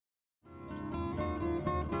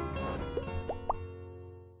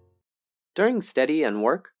During study and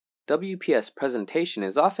work, WPS presentation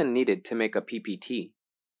is often needed to make a PPT.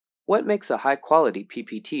 What makes a high-quality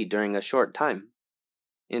PPT during a short time?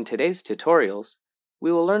 In today's tutorials,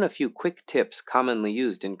 we will learn a few quick tips commonly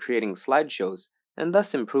used in creating slideshows and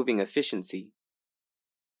thus improving efficiency.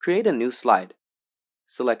 Create a new slide.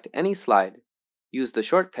 Select any slide, use the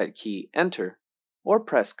shortcut key Enter, or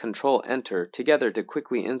press Ctrl-Enter together to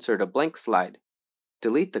quickly insert a blank slide.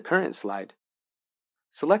 Delete the current slide.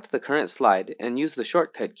 Select the current slide and use the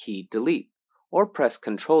shortcut key Delete, or press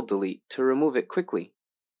Ctrl-Delete to remove it quickly.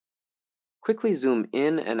 Quickly zoom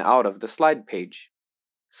in and out of the slide page.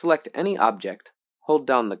 Select any object, hold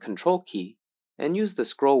down the Control key, and use the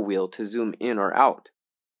scroll wheel to zoom in or out.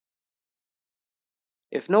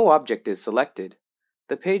 If no object is selected,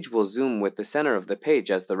 the page will zoom with the center of the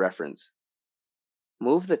page as the reference.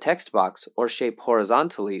 Move the text box or shape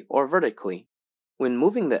horizontally or vertically. When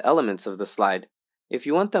moving the elements of the slide, if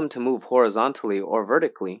you want them to move horizontally or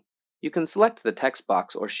vertically, you can select the text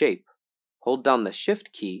box or shape, hold down the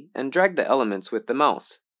Shift key, and drag the elements with the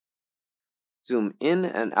mouse. Zoom in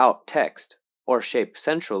and out text or shape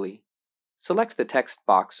centrally. Select the text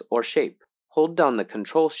box or shape, hold down the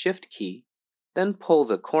Ctrl-Shift key, then pull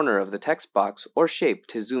the corner of the text box or shape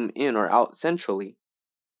to zoom in or out centrally.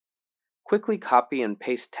 Quickly copy and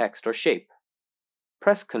paste text or shape.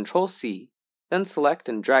 Press Ctrl-C, then select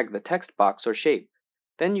and drag the text box or shape.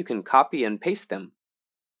 Then you can copy and paste them.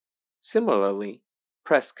 Similarly,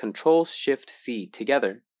 press Ctrl-Shift-C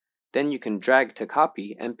together. Then you can drag to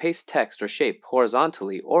copy and paste text or shape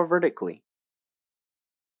horizontally or vertically.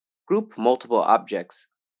 Group multiple objects.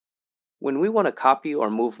 When we want to copy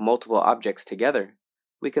or move multiple objects together,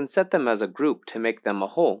 we can set them as a group to make them a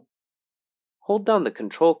whole. Hold down the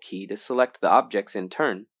Control key to select the objects in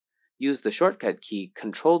turn. Use the shortcut key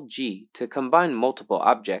Ctrl-G to combine multiple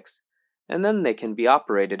objects, and then they can be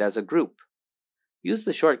operated as a group. Use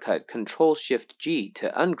the shortcut Ctrl-Shift-G to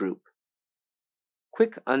ungroup.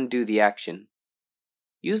 Quick undo the action.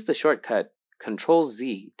 Use the shortcut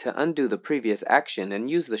Ctrl-Z to undo the previous action and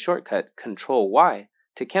use the shortcut Ctrl-Y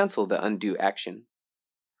to cancel the undo action.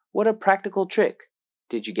 What a practical trick!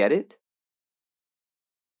 Did you get it?